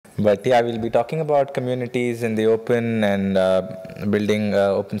But yeah, we'll be talking about communities in the open and building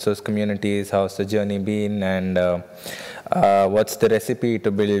open source communities. How's the journey been, and what's the recipe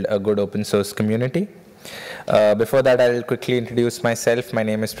to build a good open source community? Before that, I'll quickly introduce myself. My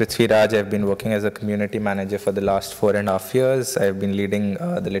name is Prithvi Raj. I've been working as a community manager for the last 4.5 years. I've been leading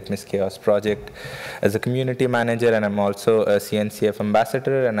the Litmus Chaos project as a community manager, and I'm also a CNCF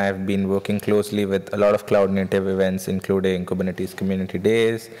ambassador, and I've been working closely with a lot of cloud native events, including Kubernetes Community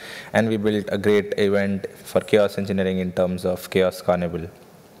Days, and we built a great event for chaos engineering in terms of Chaos Carnival.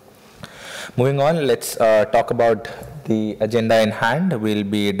 Moving on, let's talk about the agenda in hand. We'll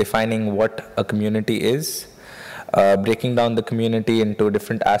be defining what a community is, breaking down the community into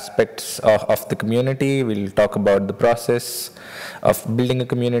different aspects of the community. We'll talk about the process of building a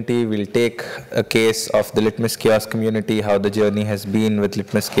community. We'll take a case of the Litmus Chaos community, how the journey has been with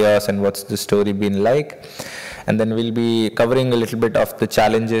Litmus Chaos and what's the story been like. And then we'll be covering a little bit of the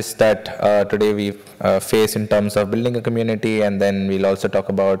challenges that today we face in terms of building a community. And then we'll also talk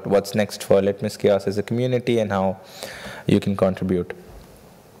about what's next for Litmus Chaos as a community and how you can contribute.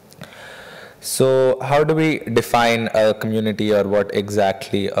 So how do we define a community, or what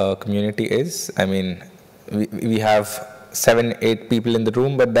exactly a community is? I mean, we have 7-8 people in the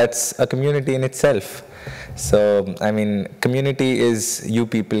room, but that's a community in itself. So, I mean, community is you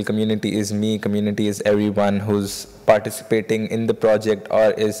people, community is me, community is everyone who's participating in the project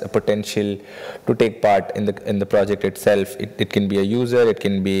or is a potential to take part in the project itself. It can be a user, it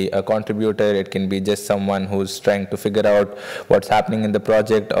can be a contributor, it can be just someone who's trying to figure out what's happening in the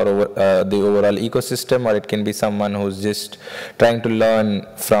project or the overall ecosystem, or it can be someone who's just trying to learn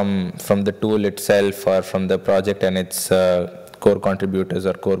from the tool itself or from the project and its core contributors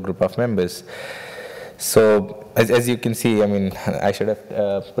or core group of members. So as you can see, I mean, I should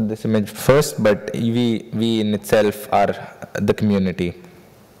have put this image first, but we in itself are the community.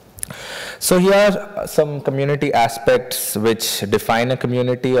 So here are some community aspects which define a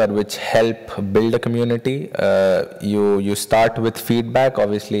community or which help build a community. You start with feedback.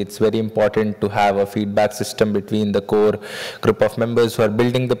 Obviously, it's very important to have a feedback system between the core group of members who are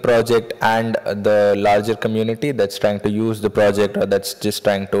building the project and the larger community that's trying to use the project or that's just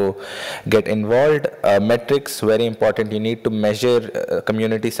trying to get involved. Metrics, very important. You need to measure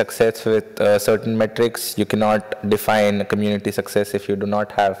community success with certain metrics. You cannot define community success if you do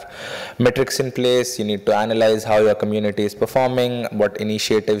not have metrics in place. You need to analyze how your community is performing, what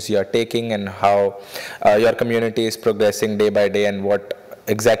initiatives you are taking, and how your community is progressing day by day, and what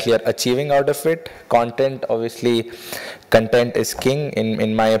exactly you're achieving out of it. Content, obviously, content is king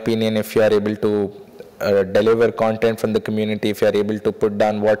in my opinion. If you are able to deliver content from the community, if you are able to put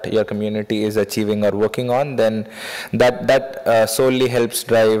down what your community is achieving or working on, then that solely helps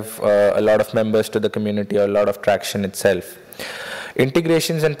drive a lot of members to the community or a lot of traction itself.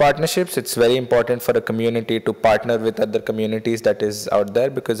 Integrations and partnerships, it's very important for a community to partner with other communities that is out there,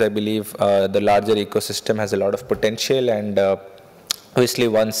 because I believe the larger ecosystem has a lot of potential, and obviously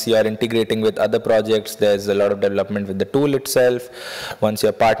once you are integrating with other projects, there's a lot of development with the tool itself. Once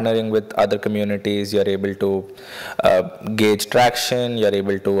you're partnering with other communities, you're able to gauge traction, you're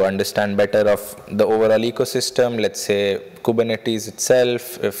able to understand better of the overall ecosystem. Let's say Kubernetes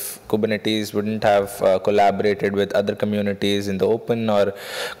itself, if Kubernetes wouldn't have collaborated with other communities in the open or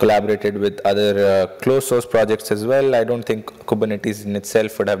collaborated with other closed source projects as well, I don't think Kubernetes in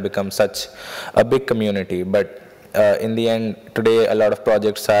itself would have become such a big community. But in the end, today a lot of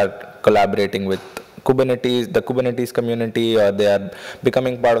projects are collaborating with Kubernetes, the Kubernetes community, or they are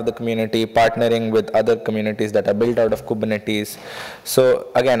becoming part of the community, partnering with other communities that are built out of Kubernetes. So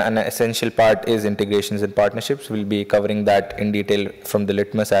again, an essential part is integrations and partnerships. We'll be covering that in detail from the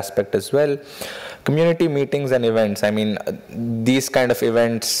Litmus aspect as well. Community meetings and events. I mean, these kind of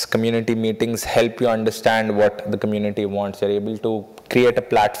events, community meetings, help you understand what the community wants. You're able to create a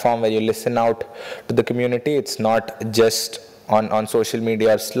platform where you listen out to the community. It's not just on social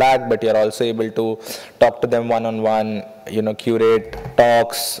media or Slack, but you're also able to talk to them one-on-one, curate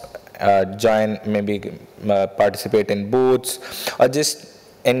talks, join, maybe participate in booths, or just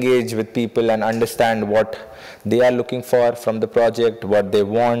engage with people and understand what they are looking for from the project, what they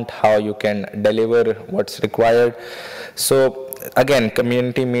want, how you can deliver what's required. So again,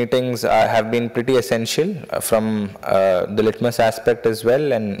 community meetings have been pretty essential from the Litmus aspect as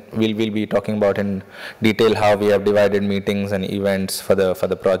well, and we'll be talking about in detail how we have divided meetings and events for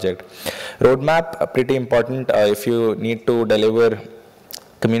the project. Roadmap, pretty important. If you need to deliver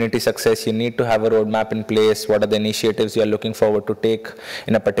community success, you need to have a roadmap in place. What are the initiatives you are looking forward to take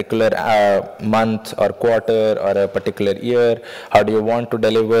in a particular month or quarter or a particular year? How do you want to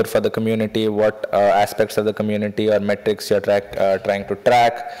deliver for the community? What aspects of the community or metrics you're trying to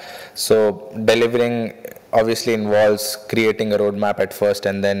track? So delivering obviously involves creating a roadmap at first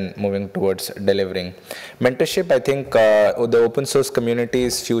and then moving towards delivering. Mentorship, I think the open source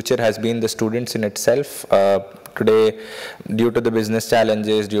community's future has been the students in itself. Today, due to the business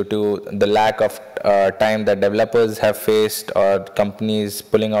challenges, due to the lack of time that developers have faced or companies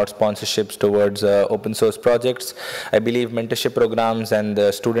pulling out sponsorships towards open source projects, I believe mentorship programs and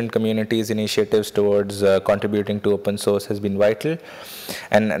the student community's initiatives towards contributing to open source has been vital,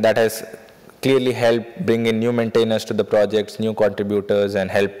 and that has clearly helped bring in new maintainers to the projects, new contributors, and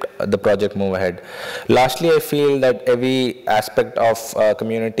helped the project move ahead. Lastly, I feel that every aspect of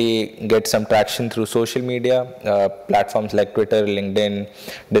community gets some traction through social media. Platforms like Twitter, LinkedIn,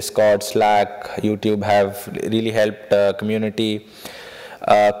 Discord, Slack, YouTube have really helped community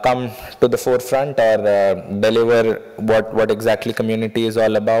come to the forefront or deliver what exactly community is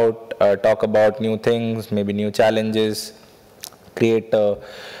all about, talk about new things, maybe new challenges, create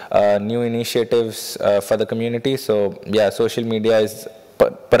new initiatives for the community. So yeah, social media is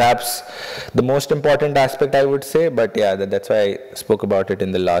perhaps the most important aspect, I would say, but yeah, that's why I spoke about it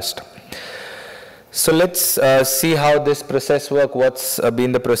in the last. So let's see how this process works. What's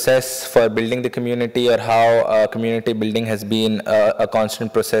been the process for building the community, or how community building has been a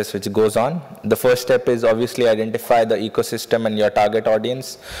constant process which goes on. The first step is obviously identify the ecosystem and your target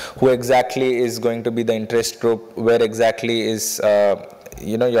audience. Who exactly is going to be the interest group? Where exactly is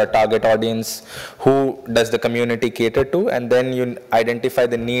your target audience? Who does the community cater to? And then you identify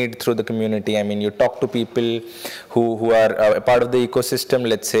the need through the community. I mean, you talk to people who are a part of the ecosystem.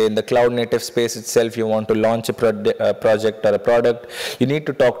 Let's say in the cloud native space itself, you want to launch a project or a product. You need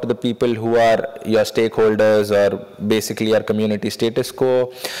to talk to the people who are your stakeholders or basically your community status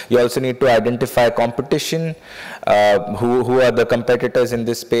quo. You also need to identify competition. Who are the competitors in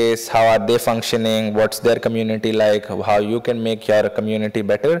this space? How are they functioning? What's their community like? How you can make your community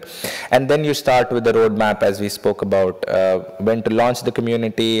better? And then you start with the roadmap, as we spoke about, when to launch the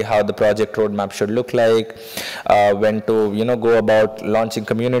community, how the project roadmap should look like, when to go about launching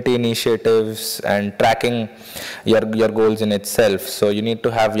community initiatives and tracking your goals in itself. So you need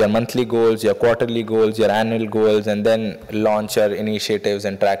to have your monthly goals, your quarterly goals, your annual goals, and then launch your initiatives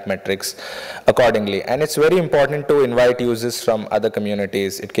and track metrics accordingly. And it's very important to invite users from other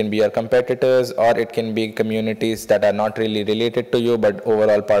communities. It can be your competitors, or it can be communities that are not really related to you but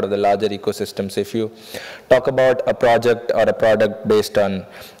overall part of the larger ecosystem. So if you talk about a project or a product based on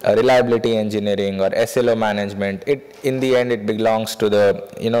reliability engineering or SLO management, in the end it belongs to the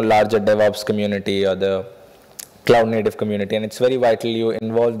larger DevOps community or the cloud native community, and it's very vital you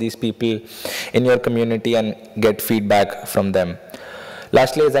involve these people in your community and get feedback from them.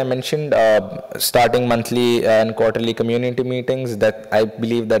 Lastly, as I mentioned, starting monthly and quarterly community meetings, that I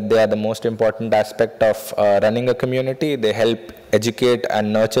believe that they are the most important aspect of running a community. They help educate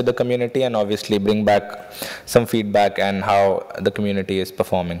and nurture the community and obviously bring back some feedback and how the community is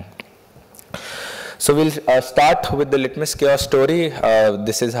performing. So we'll start with the Litmus Chaos story.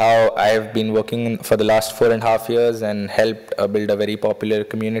 This is how I've been working for the last 4.5 years and helped build a very popular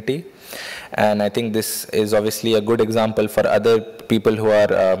community. And I think this is obviously a good example for other people who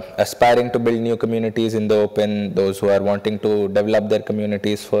are aspiring to build new communities in the open, those who are wanting to develop their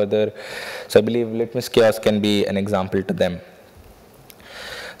communities further. So I believe Litmus Chaos can be an example to them.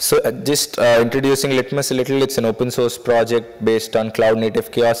 So just introducing Litmus a little, it's an open source project based on cloud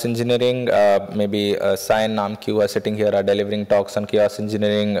native chaos engineering. Maybe Sai and Namq are sitting here are delivering talks on chaos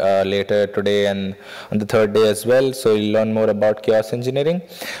engineering later today and on the third day as well. So you'll learn more about chaos engineering.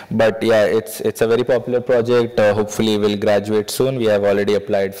 But yeah, it's a very popular project. Hopefully we'll graduate soon. We have already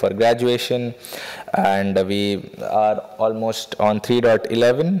applied for graduation, and we are almost on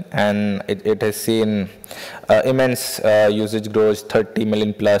 3.11, and it has seen immense usage growth, 30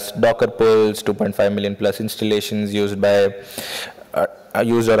 million plus Docker pulls, 2.5 million plus installations used by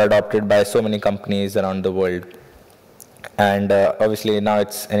used or adopted by so many companies around the world. And obviously now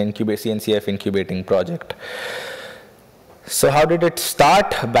it's an CNCF incubating project. So how did it start?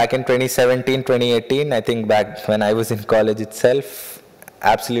 Back in 2017, 2018, I think back when I was in college itself,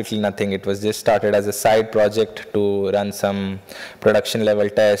 absolutely nothing. It was just started as a side project to run some production level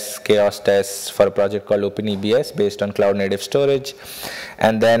tests, chaos tests for a project called OpenEBS based on cloud native storage.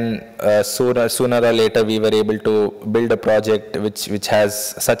 And then sooner or later we were able to build a project which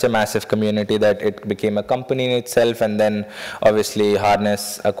has such a massive community that it became a company in itself, and then obviously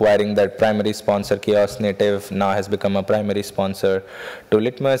Harness acquiring that primary sponsor, Chaos Native, now has become a primary sponsor to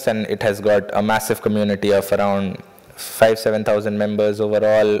Litmus, and it has got a massive community of around 7,000 members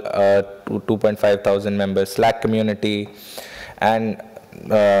overall, 2,500 members Slack community, and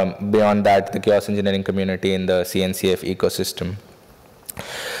beyond that the chaos engineering community in the CNCF ecosystem.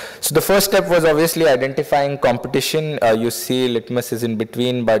 So the first step was obviously identifying competition. You see Litmus is in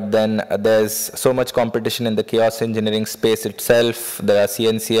between, but then there's so much competition in the chaos engineering space itself. There are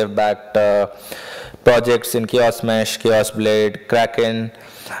CNCF backed projects in Chaos Mesh, Chaos Blade, Kraken,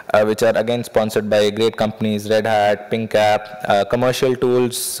 which are again sponsored by great companies, Red Hat, PingCap. Commercial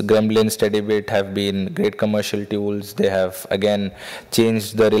tools, Gremlin, SteadyBit have been great commercial tools. They have again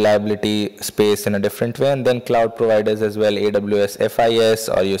changed the reliability space in a different way. And then cloud providers as well, AWS FIS,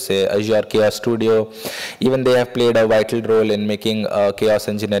 or you say Azure Chaos Studio. Even they have played a vital role in making chaos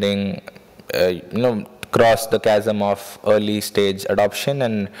engineering, cross the chasm of early stage adoption,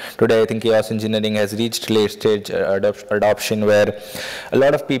 and today I think chaos engineering has reached late stage adoption, where a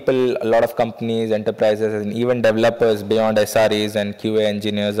lot of people, a lot of companies, enterprises, and even developers beyond SREs and QA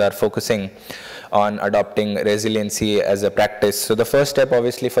engineers are focusing on adopting resiliency as a practice. So the first step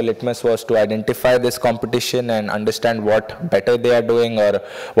obviously for Litmus was to identify this competition and understand what better they are doing or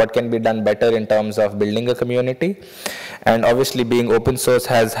what can be done better in terms of building a community. And obviously being open source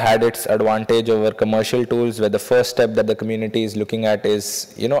has had its advantage over commercial tools, where the first step that the community is looking at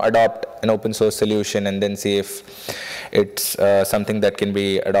is, adopt an open source solution and then see if it's something that can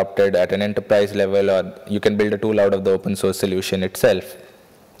be adopted at an enterprise level, or you can build a tool out of the open source solution itself.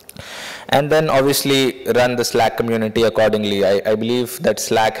 And then obviously run the Slack community accordingly. I believe that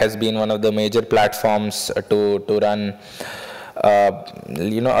Slack has been one of the major platforms to run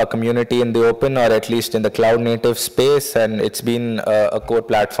a community in the open, or at least in the cloud native space, and it's been a core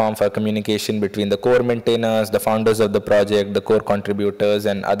platform for communication between the core maintainers, the founders of the project, the core contributors,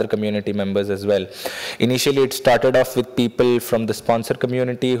 and other community members as well. Initially it started off with people from the sponsor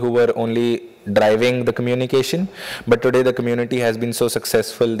community who were only driving the communication, but today the community has been so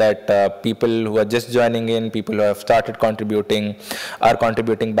successful that people who are just joining in, people who have started contributing, are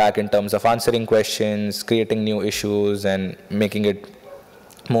contributing back in terms of answering questions, creating new issues, and making it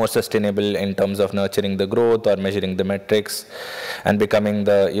more sustainable in terms of nurturing the growth or measuring the metrics, and becoming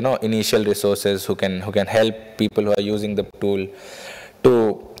the initial resources who can help people who are using the tool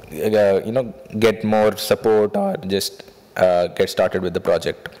to get more support or just get started with the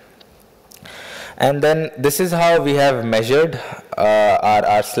project. And then this is how we have measured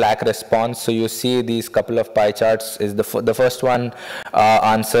our Slack response. So you see these couple of pie charts. Is the first one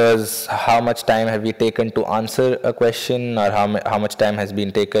answers how much time have we taken to answer a question, or how much time has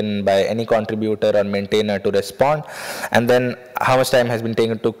been taken by any contributor or maintainer to respond, and then how much time has been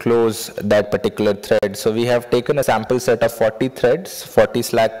taken to close that particular thread. So we have taken a sample set of 40 threads, 40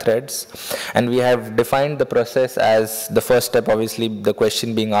 Slack threads, and we have defined the process as the first step, obviously the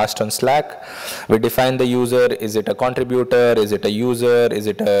question being asked on Slack. We define the user. Is it a contributor? Is it a user? Is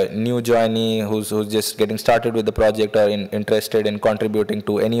it a new joinee who's just getting started with the project or interested in contributing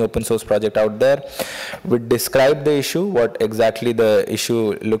to any open source project out there? We describe the issue, what exactly the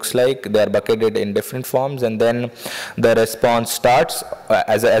issue looks like. They are bucketed in different forms, and then the response starts.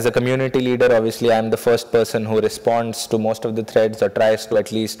 As a community leader, obviously I'm the first person who responds to most of the threads, or tries to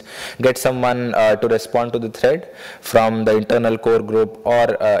at least get someone to respond to the thread from the internal core group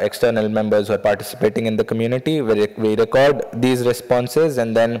or external members who are participating in the community. We record these responses,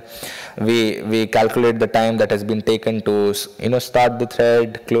 and then we calculate the time that has been taken to start the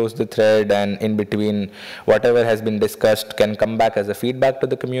thread, close the thread, and in between whatever has been discussed can come back as a feedback to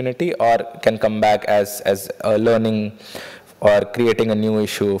the community, or can come back as a learning or creating a new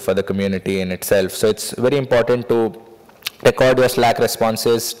issue for the community in itself. So it's very important to record your Slack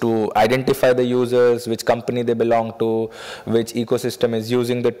responses to identify the users, which company they belong to, which ecosystem is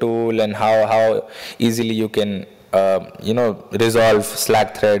using the tool, and how easily you can resolve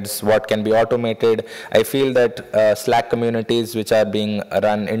Slack threads, what can be automated. I feel that Slack communities which are being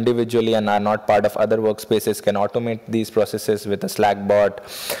run individually and are not part of other workspaces can automate these processes with a Slack bot,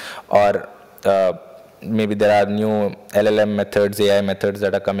 or maybe there are new LLM methods, AI methods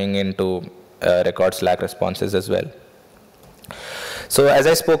that are coming in to record Slack responses as well. So as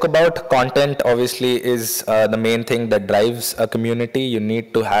I spoke about, content obviously is the main thing that drives a community. You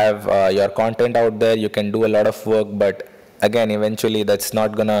need to have your content out there. You can do a lot of work, but again, eventually that's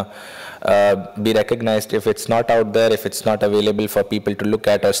not gonna be recognized if it's not out there, if it's not available for people to look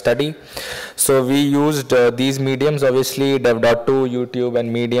at or study. So we used these mediums, obviously dev.to, YouTube,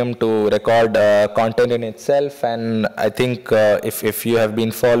 and Medium to record content in itself. And I think if you have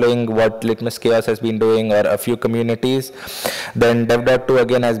been following what Litmus Chaos has been doing, or a few communities, then dev.to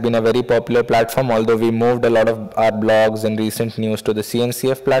again has been a very popular platform, although we moved a lot of our blogs and recent news to the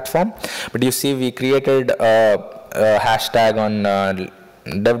CNCF platform. But you see, we created a hashtag on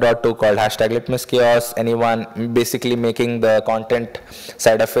dev.to called #LitmusChaos. Anyone basically making the content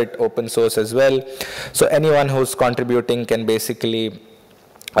side of it open source as well. So anyone who's contributing can basically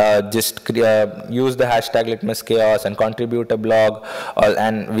just use the #LitmusChaos and contribute a blog.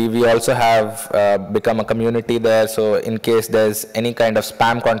 And we also have become a community there. So in case there's any kind of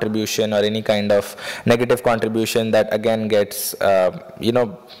spam contribution or any kind of negative contribution, that again gets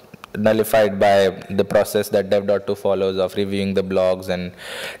nullified by the process that dev.to follows of reviewing the blogs and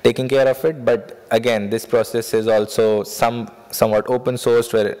taking care of it. But again, this process is also somewhat open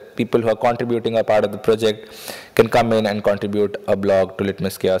sourced, where people who are contributing or part of the project can come in and contribute a blog to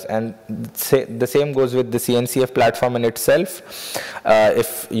Litmus Chaos. And the same goes with the CNCF platform in itself.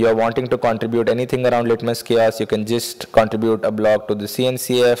 If you're wanting to contribute anything around Litmus Chaos, you can just contribute a blog to the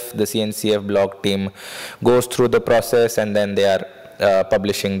CNCF. The CNCF blog team goes through the process, and then they are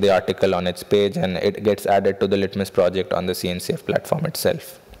publishing the article on its page, and it gets added to the Litmus project on the CNCF platform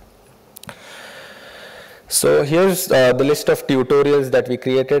itself. So here's the list of tutorials that we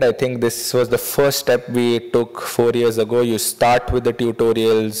created. I think this was the first step we took 4 years ago. You start with the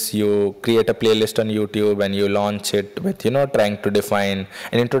tutorials, you create a playlist on YouTube, and you launch it with, trying to define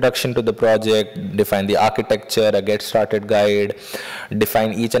an introduction to the project, define the architecture, a get started guide,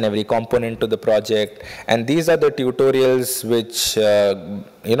 define each and every component to the project. And these are the tutorials which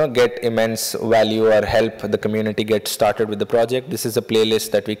get immense value or help the community get started with the project. This is a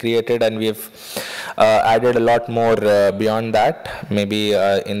playlist that we created, and we've added a lot more beyond that. Maybe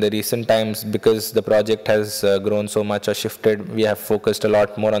in the recent times, because the project has grown so much or shifted, we have focused a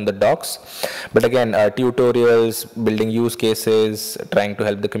lot more on the docs. But again, tutorials, building use cases, trying to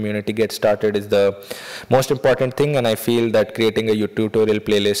help the community get started is the most important thing, and I feel that creating a tutorial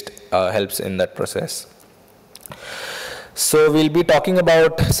playlist helps in that process. So we'll be talking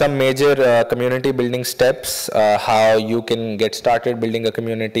about some major community building steps, how you can get started building a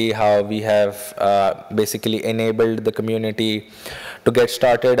community, how we have basically enabled the community to get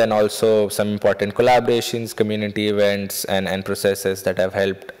started, and also some important collaborations, community events, and processes that have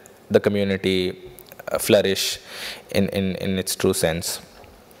helped the community flourish in its true sense.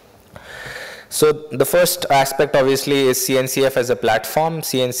 So the first aspect obviously is CNCF as a platform.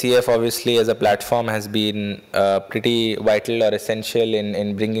 CNCF obviously as a platform has been pretty vital or essential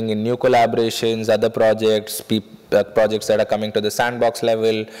in bringing in new collaborations, other projects, projects that are coming to the sandbox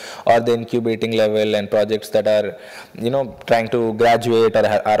level or the incubating level, and projects that are trying to graduate or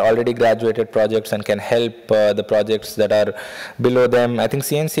are already graduated projects and can help the projects that are below them. I think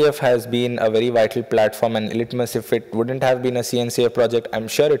CNCF has been a very vital platform, and Litmus, if it wouldn't have been a CNCF project, I'm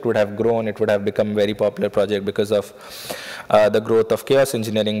sure it would have grown, it would have become a very popular project because of the growth of chaos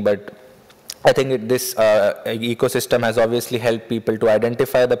engineering. But I think this ecosystem has obviously helped people to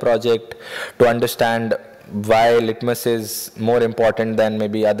identify the project, to understand why Litmus is more important than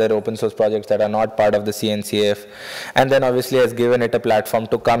maybe other open source projects that are not part of the CNCF, and then obviously has given it a platform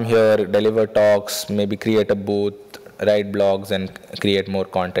to come here, deliver talks, maybe create a booth, write blogs, and create more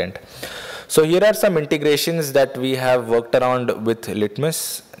content. So here are some integrations that we have worked around with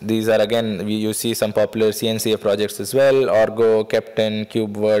Litmus. These are, again, you see some popular CNCF projects as well: Orgo, Captain,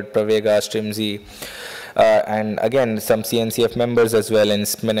 KubeWord, Pravega, Strimzy. And again, some CNCF members as well in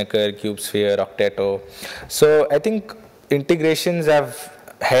Spinnaker, CubeSphere, Octeto. So I think integrations have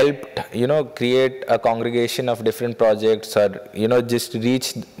helped, create a congregation of different projects, or, just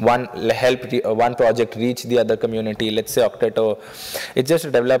reach help one project reach the other community. Let's say Octeto, it's just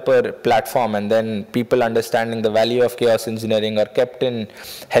a developer platform, and then people understanding the value of chaos engineering, or Captain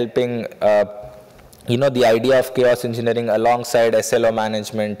helping the idea of chaos engineering alongside SLO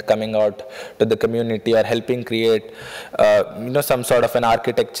management coming out to the community, or helping create, some sort of an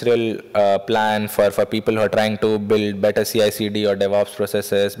architectural plan for people who are trying to build better CI/CD or DevOps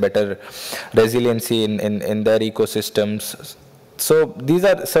processes, better resiliency in their ecosystems. So these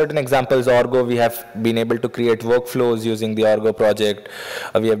are certain examples. Orgo, we have been able to create workflows using the Orgo project.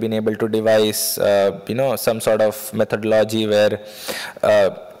 We have been able to devise, some sort of methodology where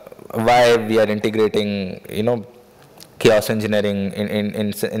why we are integrating, chaos engineering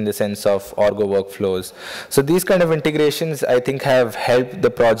in the sense of Orgo workflows. So these kind of integrations, I think, have helped the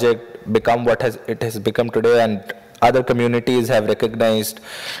project become what it has become today, and other communities have recognized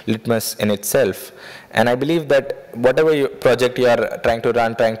Litmus in itself. And I believe that whatever project you are trying to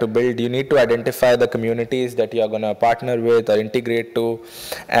run, trying to build, you need to identify the communities that you are going to partner with or integrate to.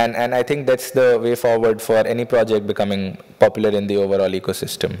 And I think that's the way forward for any project becoming popular in the overall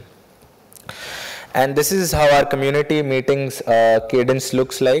ecosystem. And this is how our community meetings cadence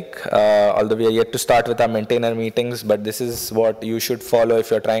looks like, although we are yet to start with our maintainer meetings, but this is what you should follow if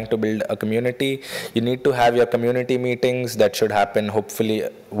you're trying to build a community. You need to have your community meetings that should happen hopefully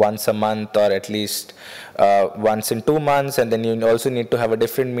once a month or at least once in 2 months, and then you also need to have a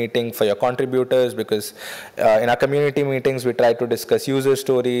different meeting for your contributors, because in our community meetings we try to discuss user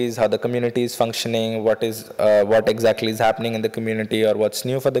stories, how the community is functioning, what exactly is happening in the community or what's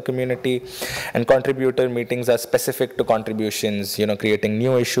new for the community. And contributor meetings are specific to contributions, creating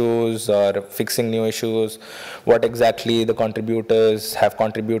new issues or fixing new issues, what exactly the contributors have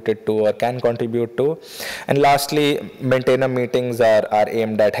contributed to or can contribute to. And lastly, maintainer meetings are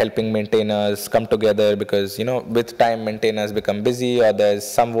aimed at helping maintainers come together, because with time maintainers become busy, or there's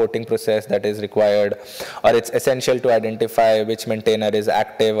some voting process that is required, or it's essential to identify which maintainer is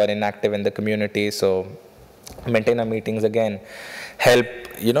active or inactive in the community. So maintainer meetings again help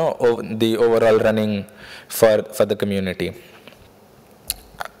the overall running for the community.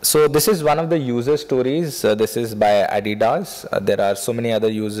 So this is one of the user stories. This is by Adidas. There are so many other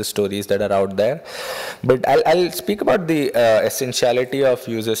user stories that are out there, but I'll speak about the essentiality of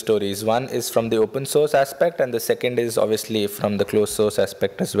user stories. One is from the open source aspect, and the second is obviously from the closed source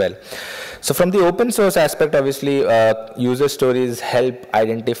aspect as well. So from the open source aspect, obviously user stories help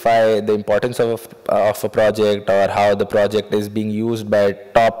identify the importance of a project, or how the project is being used by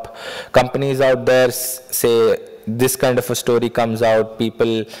top companies out there. Say this kind of a story comes out,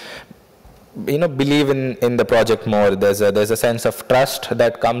 people believe in the project more. There's a sense of trust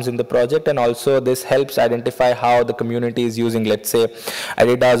that comes in the project, and also this helps identify how the community is using. Let's say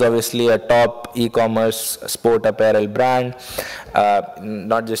Adidas, obviously a top e-commerce sport apparel brand,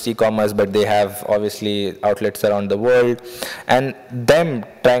 not just e-commerce, but they have obviously outlets around the world, and them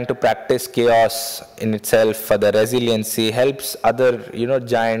trying to practice chaos in itself for the resiliency helps other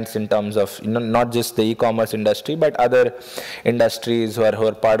giants in terms of not just the e-commerce industry, but other industries who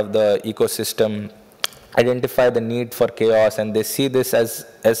are part of the ecosystem identify the need for chaos, and they see this as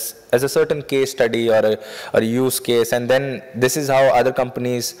a certain case study or a use case, and then this is how other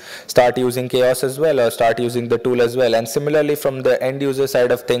companies start using chaos as well, or start using the tool as well. And similarly, from the end user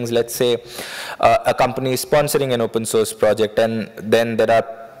side of things, let's say a company is sponsoring an open source project, and then there are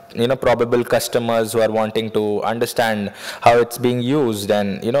probable customers who are wanting to understand how it's being used.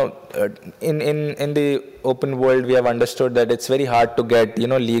 And in the open world, we have understood that it's very hard to get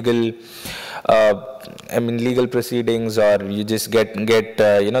legal legal proceedings, or you just get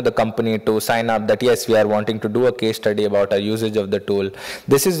the company to sign up that yes, we are wanting to do a case study about our usage of the tool.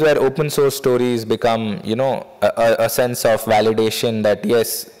 This is where open source stories become a sense of validation that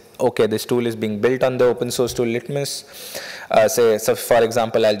yes, okay, this tool is being built on the open source tool Litmus. So for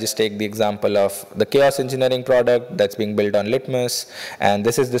example, I'll just take the example of the chaos engineering product that's being built on Litmus, and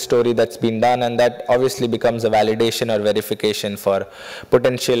this is the story that's been done, and that obviously becomes a validation or verification for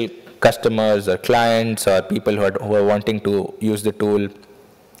potential customers or clients or people who are wanting to use the tool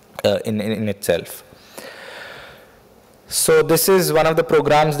in itself. So this is one of the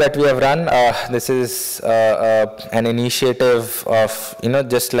programs that we have run. This is an initiative of,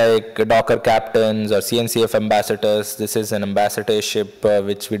 just like Docker captains or CNCF ambassadors. This is an ambassadorship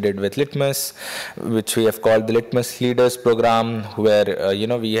which we did with Litmus, which we have called the Litmus Leaders Program, where,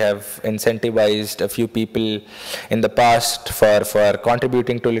 we have incentivized a few people in the past for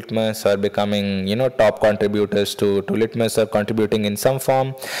contributing to Litmus or becoming, top contributors to Litmus or contributing in some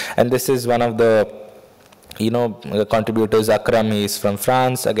form. And this is one of the the contributors, Akram, he is from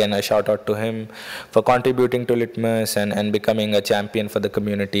France. Again, I shout out to him for contributing to Litmus and becoming a champion for the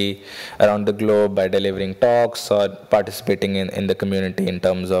community around the globe by delivering talks or participating in the community in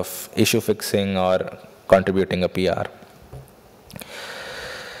terms of issue fixing or contributing a PR.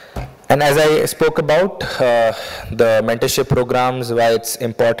 And as I spoke about the mentorship programs, why it's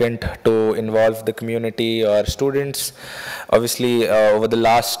important to involve the community or students. Obviously, over the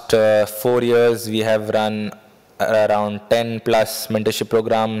last 4 years, we have run around 10 plus mentorship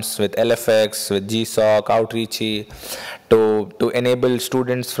programs with LFX, with GSOC, Outreachy, to enable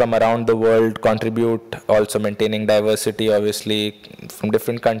students from around the world contribute, also maintaining diversity, obviously, from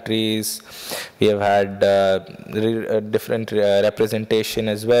different countries. We have had different representation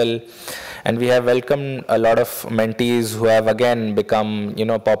as well. And we have welcomed a lot of mentees who have again become,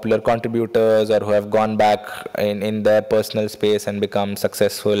 popular contributors, or who have gone back in their personal space and become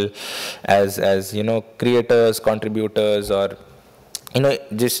successful as creators, contributors, or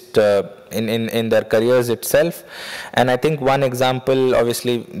just in their careers itself. And I think one example,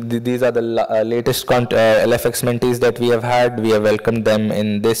 obviously, these are the latest LFX mentees that we have had. We have welcomed them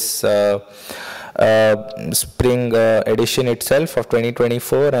in this spring edition itself of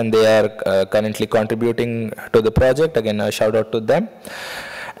 2024, and they are currently contributing to the project. Again, a shout out to them.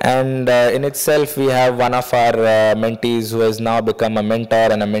 And in itself, we have one of our mentees who has now become a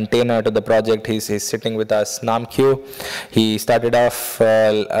mentor and a maintainer to the project. He's sitting with us, Namkyu. He started off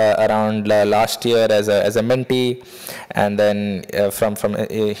around last year as a mentee, and then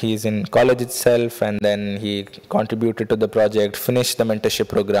he's in college itself, and then he contributed to the project, finished the mentorship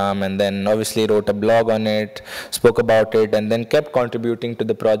program, and then obviously wrote a blog on it, spoke about it, and then kept contributing to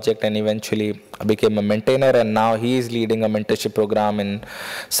the project, and eventually became a maintainer. And now he is leading a mentorship program in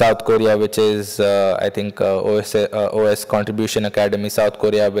South Korea, which is, I think, OS Contribution Academy South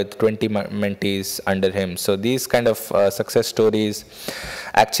Korea, with 20 mentees under him. So these kind of success stories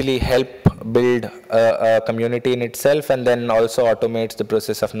actually help build a community in itself, and then also automates the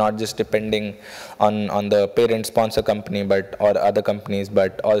process of not just depending on the parent sponsor company or other companies,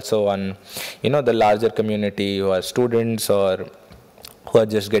 but also on the larger community who are students or who are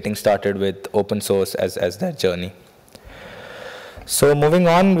just getting started with open source as their journey. So moving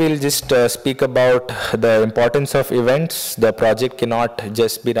on, we'll just speak about the importance of events. The project cannot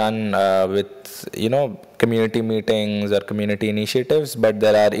just be run with community meetings or community initiatives, but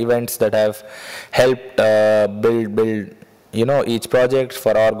there are events that have helped build each project.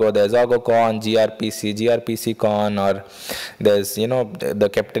 For Orgo, there's OrgoCon, GRPC-Con, or there's the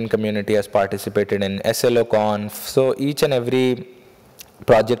Captain community has participated in SLOCon. So each and every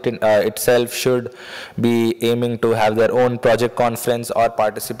project itself should be aiming to have their own project conference or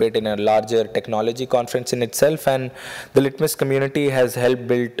participate in a larger technology conference in itself. And the Litmus community has helped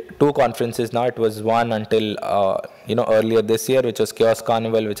build 2 conferences now. It was one until earlier this year, which was Chaos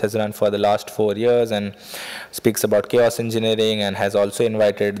Carnival, which has run for the last 4 years and speaks about chaos engineering, and has also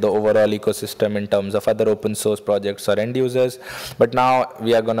invited the overall ecosystem in terms of other open source projects or end users. But now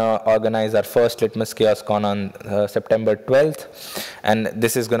we are going to organize our first Litmus Chaos Con on September 12th, and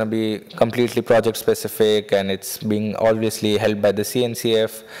this is going to be completely project specific, and it's being obviously held by the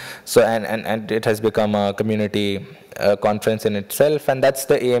CNCF. So and it has become a community conference in itself, and that's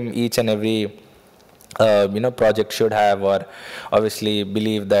the aim each and every project should have, or obviously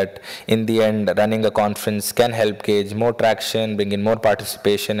believe that in the end running a conference can help gauge more traction, bring in more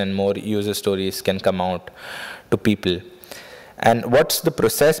participation, and more user stories can come out to people. And what's the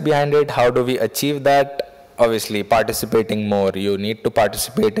process behind it? How do we achieve that? Obviously, participating more. You need to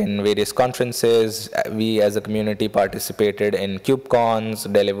participate in various conferences. We as a community participated in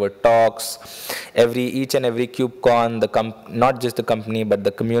KubeCons, delivered talks. Each and every KubeCon, not just the company, but the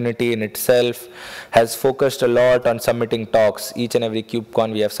community in itself has focused a lot on submitting talks. Each and every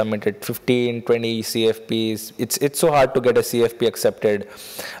KubeCon, we have submitted 15, 20 CFPs. It's so hard to get a CFP accepted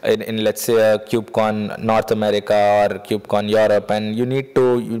in let's say, a KubeCon North America or KubeCon Europe. And you need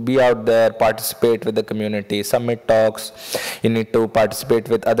to be out there, participate with the community, submit talks. You need to participate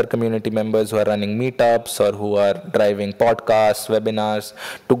with other community members who are running meetups or who are driving podcasts, webinars,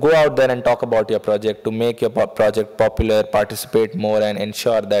 to go out there and talk about your project, to make your project popular, participate more, and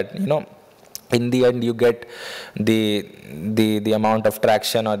ensure that in the end you get the amount of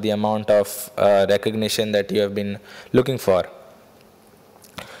traction or the amount of recognition that you have been looking for.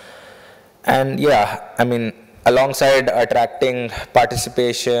 And yeah, I mean, alongside attracting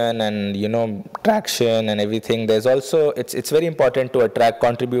participation and traction and everything, there's also it's very important to attract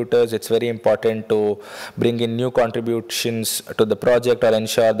contributors. It's very important to bring in new contributions to the project, or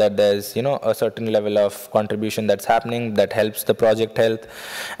ensure that there's a certain level of contribution that's happening that helps the project health.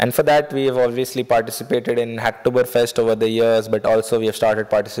 And for that, we have obviously participated in Hacktoberfest over the years, but also we have started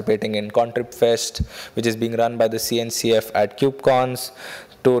participating in ContribFest, which is being run by the CNCF at KubeCons,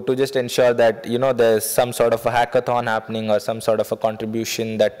 to just ensure that there's some sort of a hackathon happening or some sort of a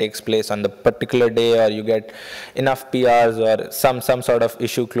contribution that takes place on the particular day, or you get enough PRs or some sort of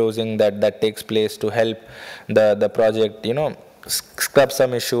issue closing that takes place to help the project scrub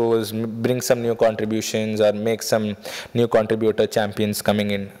some issues, bring some new contributions, or make some new contributor champions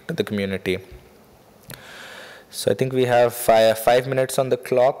coming in to the community. So I think we have 5 minutes on the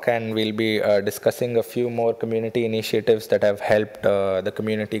clock, and we'll be discussing a few more community initiatives that have helped the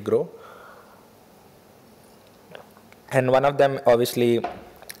community grow. And one of them, obviously,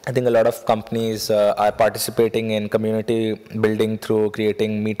 I think a lot of companies are participating in community building through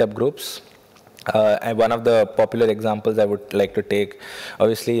creating meetup groups. And one of the popular examples I would like to take,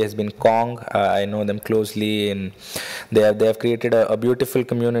 obviously, has been Kong. I know them closely, and they have created a beautiful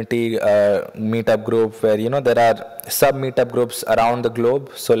community meetup group where there are sub meetup groups around the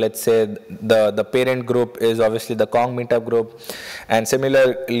globe. So let's say the parent group is obviously the Kong meetup group, and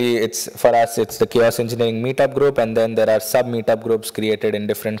similarly, it's for us it's the chaos engineering meetup group, and then there are sub meetup groups created in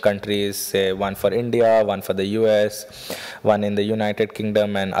different countries. Say one for India, one for the US, one in the United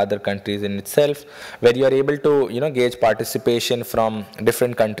Kingdom, and other countries in itself, where you are able to gauge participation from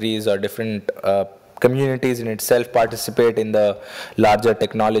different countries or different communities in itself participate in the larger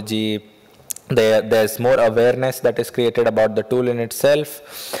technology. There's more awareness that is created about the tool in itself,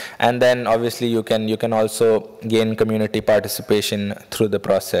 and then obviously you can also gain community participation through the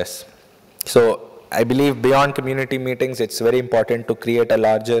process. So I believe beyond community meetings, it's very important to create a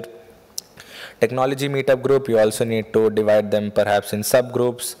larger technology meetup group. You also need to divide them perhaps in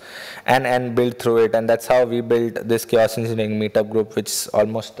subgroups and build through it. And that's how we built this chaos engineering meetup group, which is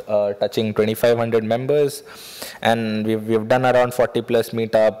almost touching 2,500 members. And we've done around 40 plus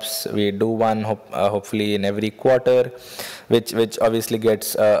meetups. We do one hopefully in every quarter, which obviously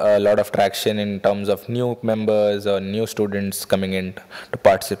gets a lot of traction in terms of new members or new students coming in to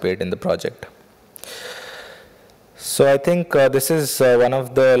participate in the project. So I think this is one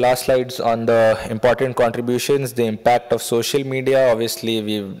of the last slides on the important contributions, the impact of social media. Obviously,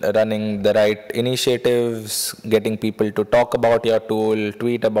 we're running the right initiatives, getting people to talk about your tool,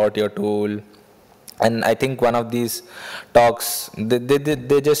 tweet about your tool. And I think one of these talks,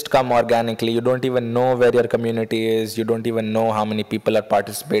 they just come organically. You don't even know where your community is. You don't even know how many people are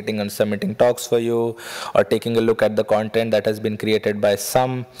participating and submitting talks for you, or taking a look at the content that has been created by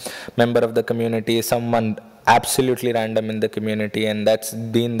some member of the community, someone absolutely random in the community. And that's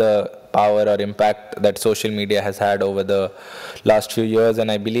been the power or impact that social media has had over the last few years.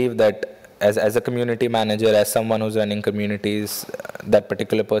 And I believe that as a community manager, as someone who's running communities, that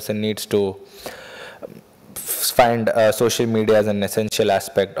particular person needs to find social media as an essential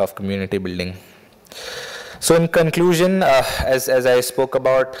aspect of community building. So in conclusion, as I spoke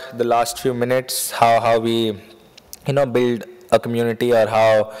about the last few minutes, how we build a community, or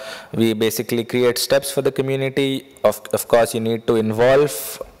how we basically create steps for the community. Of course, you need to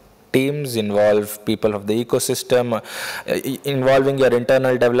involve teams, involve people of the ecosystem. Involving your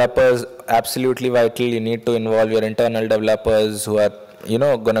internal developers, absolutely vital. You need to involve your internal developers who are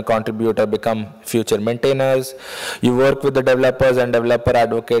going to contribute or become future maintainers. You work with the developers and developer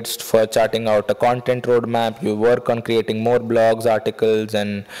advocates for charting out a content roadmap. You work on creating more blogs, articles,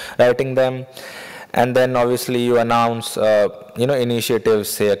 and writing them. And then obviously you announce initiatives,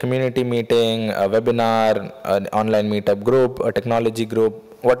 say a community meeting, a webinar, an online meetup group, a technology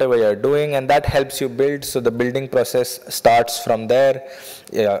group, whatever you're doing, and that helps you build. So the building process starts from there.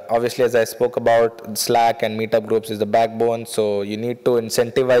 Obviously, as I spoke about, Slack and meetup groups is the backbone. So you need to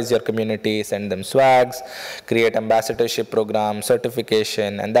incentivize your community, send them swags, create ambassadorship program,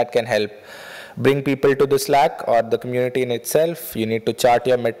 certification, and that can help bring people to the Slack or the community in itself. You need to chart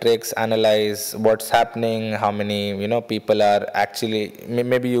your metrics, analyze what's happening, how many people are actually,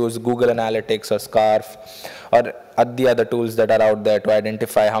 maybe use Google Analytics or Scarf or the other tools that are out there to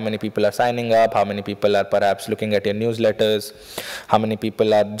identify how many people are signing up, how many people are perhaps looking at your newsletters, how many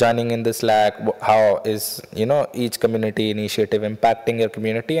people are joining in the Slack, how is each community initiative impacting your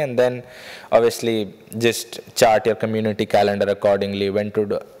community, and then obviously just chart your community calendar accordingly, when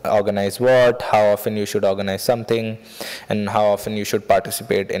to organize what, how often you should organize something, and how often you should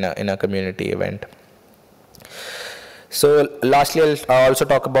participate in a community event. So lastly, I'll also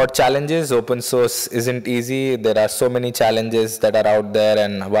talk about challenges. Open source isn't easy. There are so many challenges that are out there,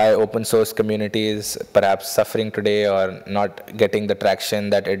 and why open source community is perhaps suffering today or not getting the traction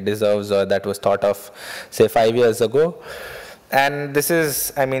that it deserves or that was thought of, say, 5 years ago. And this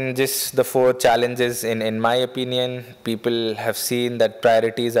is, just the 4 challenges in my opinion. People have seen that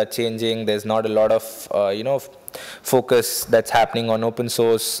priorities are changing. There's not a lot of, focus that's happening on open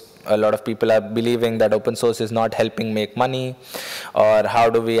source. A lot of people are believing that open source is not helping make money, or how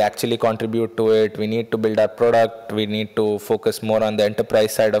do we actually contribute to it? We need to build our product. We need to focus more on the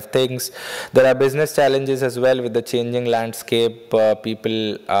enterprise side of things. There are business challenges as well with the changing landscape.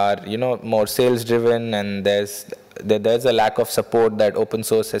 People are, more sales driven, and there's a lack of support that open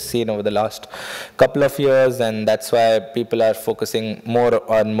source has seen over the last couple of years, and that's why people are focusing more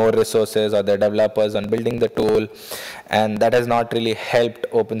on more resources or their developers on building the tool, and that has not really helped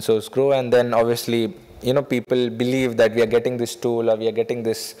open source grow. And then obviously people believe that we are getting this tool or we are getting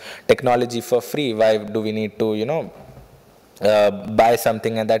this technology for free. Why do we need to buy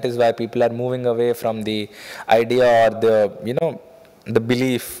something, and that is why people are moving away from the idea or the the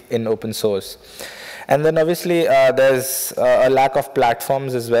belief in open source. And then obviously there's a lack of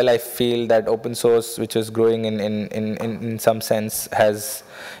platforms as well. I feel that open source, which was growing in some sense, has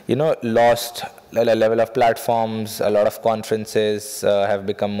lost a level of platforms. A lot of conferences have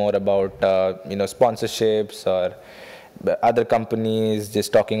become more about sponsorships or other companies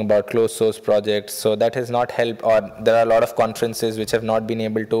just talking about closed source projects. So that has not helped, or there are a lot of conferences which have not been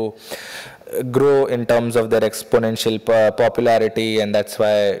able to grow in terms of their exponential popularity, and that's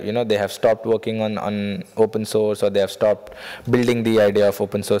why they have stopped working on open source, or they have stopped building the idea of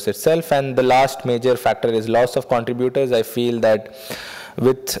open source itself. And the last major factor is loss of contributors. I feel that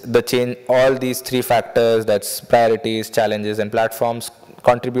with the change, all these three factors, that's priorities, challenges, and platforms,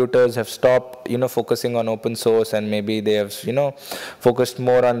 contributors have stopped focusing on open source, and maybe they have focused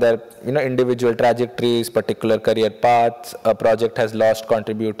more on their individual trajectories, particular career paths. A project has lost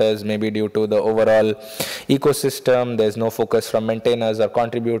contributors maybe due to the overall ecosystem. There's no focus from maintainers or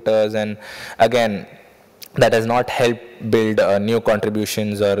contributors, and again, that has not helped build new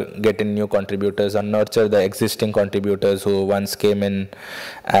contributions or get in new contributors or nurture the existing contributors who once came in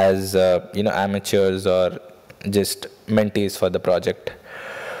as amateurs or just mentees for the project.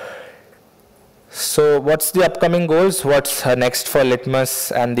 So what's the upcoming goals? What's next for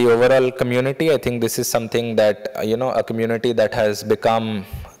Litmus and the overall community? I think this is something that, a community that has become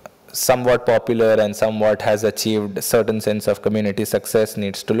somewhat popular and somewhat has achieved a certain sense of community success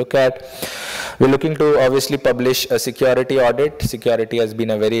needs to look at. We're looking to obviously publish a security audit. Security has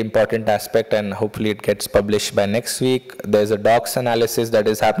been a very important aspect, and hopefully it gets published by next week. There's a docs analysis that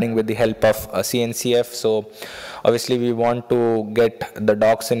is happening with the help of CNCF. So obviously we want to get the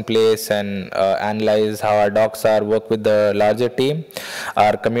docs in place and analyze how our docs are, work with the larger team.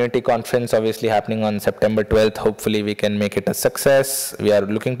 Our community conference obviously happening on September 12th. Hopefully we can make it a success. We are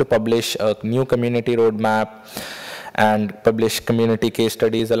looking to publish a new community roadmap and publish community case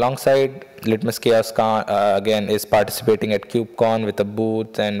studies alongside. Litmus Chaos again is participating at KubeCon with a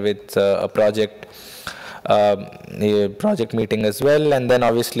booth and with a project meeting as well. And then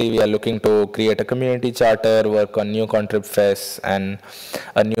obviously we are looking to create a community charter, work on new contrib fests, and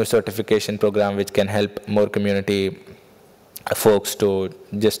a new certification program which can help more community folks to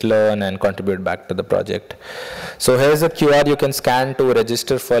just learn and contribute back to the project. So here's a QR you can scan to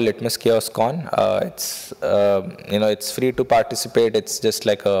register for Litmus Chaos Con. It's it's free to participate. It's just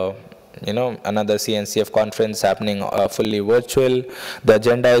like a another CNCF conference happening fully virtual. The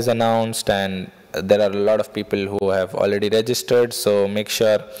agenda is announced, and there are a lot of people who have already registered. So make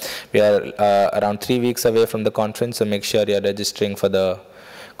sure, we are around 3 weeks away from the conference, so make sure you're registering for the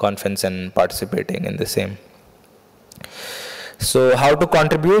conference and participating in the same. So how to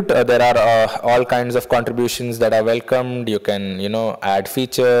contribute? There are all kinds of contributions that are welcomed. You can add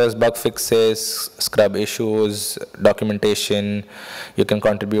features, bug fixes, scrub issues, documentation. You can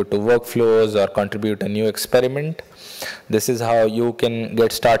contribute to workflows or contribute a new experiment. This is how you can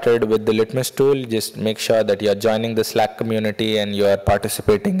get started with the Litmus tool. Just make sure that you are joining the Slack community and you are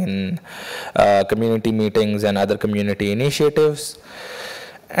participating in community meetings and other community initiatives.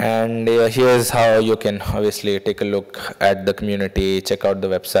 And here's how you can obviously take a look at the community, check out the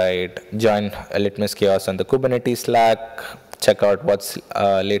website, join Litmus Chaos on the Kubernetes Slack, check out what's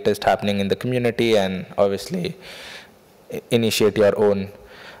latest happening in the community, and obviously initiate your own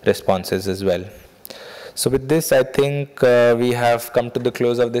responses as well. So with this, I think we have come to the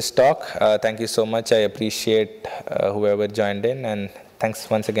close of this talk. Thank you so much. I appreciate whoever joined in, and thanks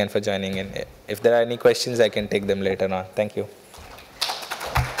once again for joining in. If there are any questions, I can take them later on. Thank you.